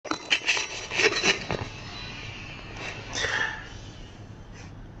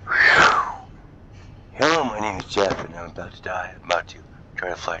Jeff, and I'm about to die. I'm about to try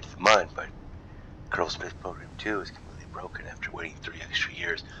to fly to the moon, but Kerbal Space Program 2 is completely broken after waiting 3 extra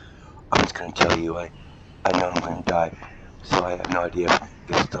years. I'm just going to tell you, I know I'm going to die, so I have no idea if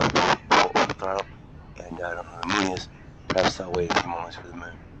this is full throttle, and I don't know where the moon is. Perhaps I'll wait a few moments for the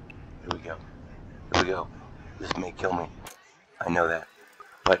moon. Here we go. Here we go. This may kill me. I know that.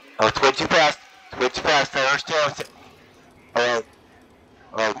 But, oh, it's way too fast. It's way too fast. I understand. Alright.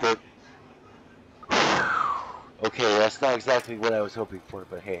 Alright, good. Okay, that's not exactly what I was hoping for,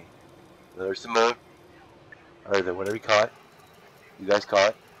 but hey. There's the moon. Or the whatever you call it. You guys call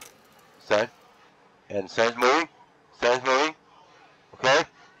it. Sun. And the sun's moving. Sun's moving. Okay?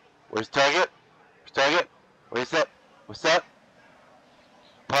 Where's the target? Where's the target? Where's that? What's up?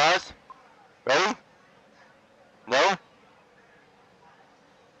 Pause. Ready? No?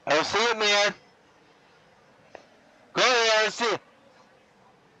 I don't see it, man. Go ahead, I don't see it.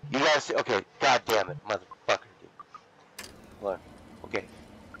 You guys see? Okay. God damn it, motherfucker. Hold on. Okay.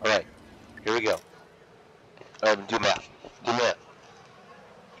 Alright. Here we go. Alright, do math. Do math.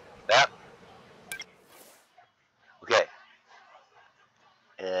 Map. Okay.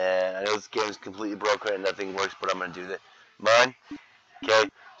 And I know this game is completely broken and nothing works, but I'm going to do that. Mine. Okay.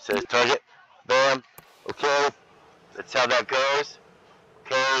 Says target. Bam. Okay. That's how that goes.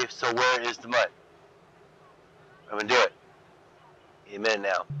 Okay. So where is the mud? I'm going to do it. Any minute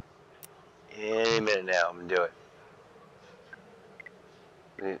now. Any minute now. I'm going to do it.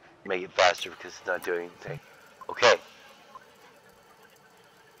 Let me make it faster because it's not doing anything. Okay.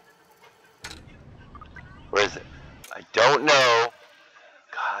 Where is it? I don't know.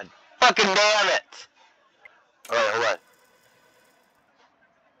 God fucking damn it! Alright, hold on.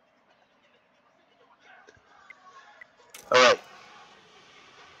 Alright.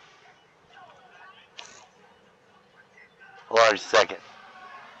 Hold on just a second.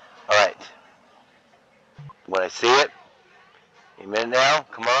 Alright. When I see it, a minute now,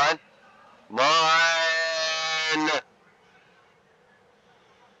 come on. Come on!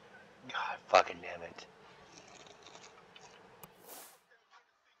 God fucking damn it.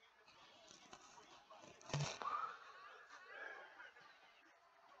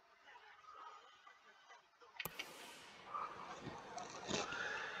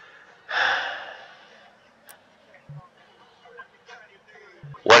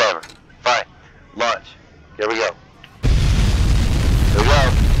 Whatever. Fine. Launch. Here we go. Here we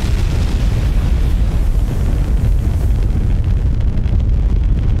go.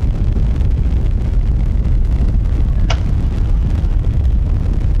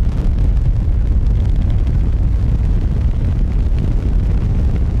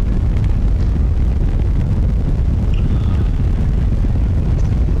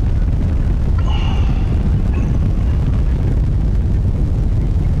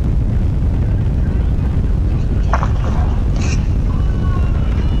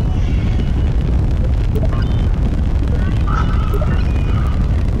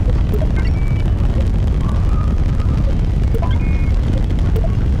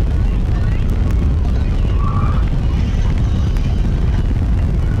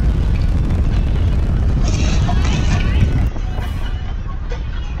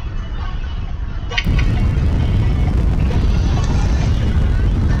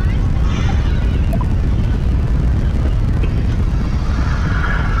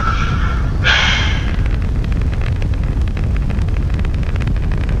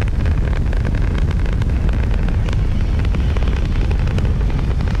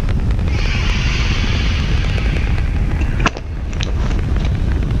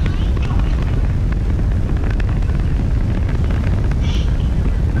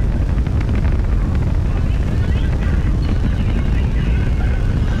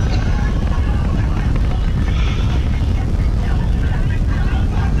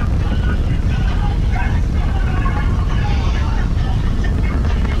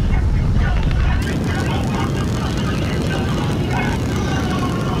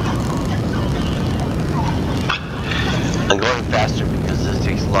 I'm going faster because this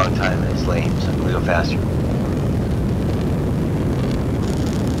takes a long time and it's lame, so I'm going to go faster.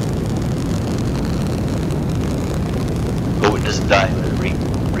 Oh, it doesn't die. I'm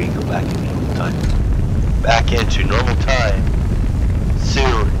going to go back into normal time. Back into normal time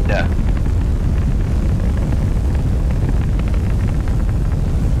soon.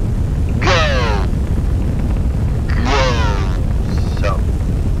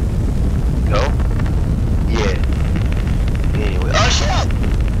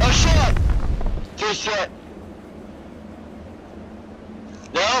 Shit.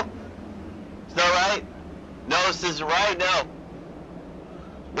 No? It's not right? No, this isn't right? No.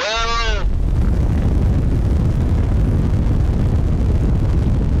 Well.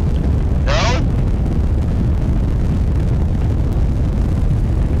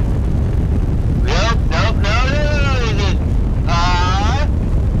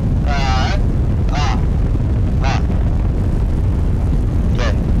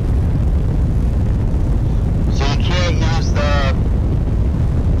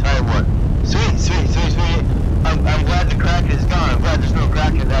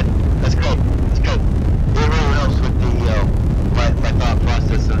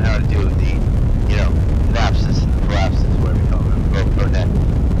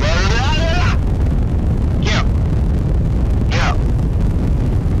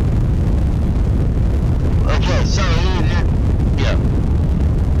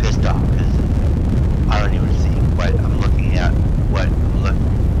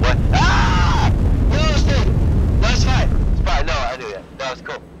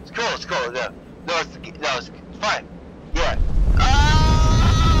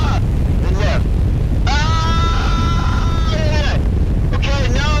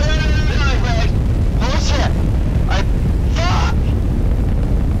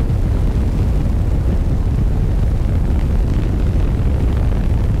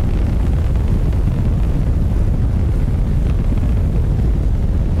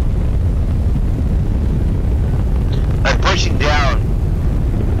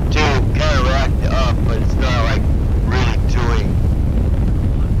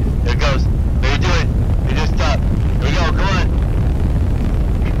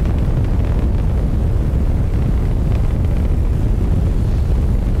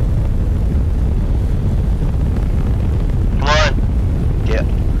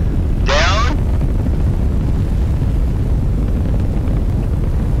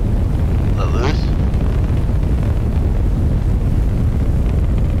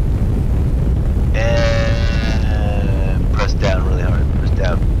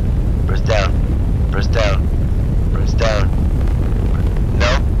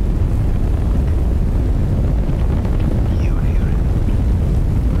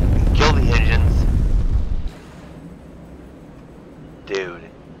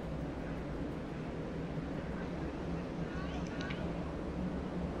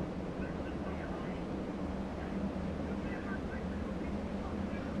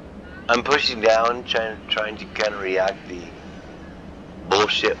 I'm pushing down, trying to kind of react the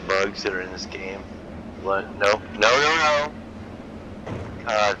bullshit bugs that are in this game. What? No, no, no, no.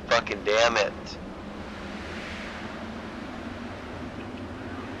 God fucking damn it.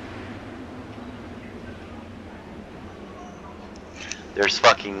 There's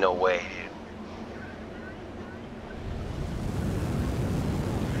fucking no way, dude.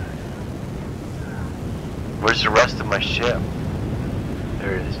 Where's the rest of my ship?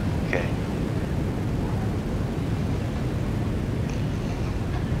 There it is. Okay.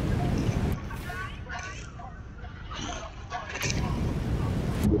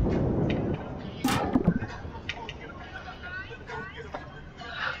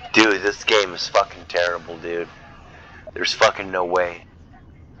 Dude, this game is fucking terrible, dude. There's fucking no way.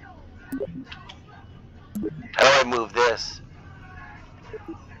 How do I move this?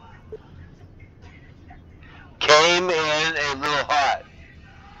 Came in a little hot.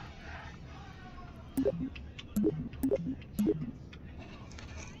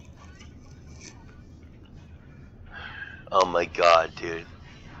 Oh my god, dude.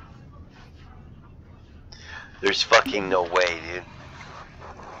 There's fucking no way, dude.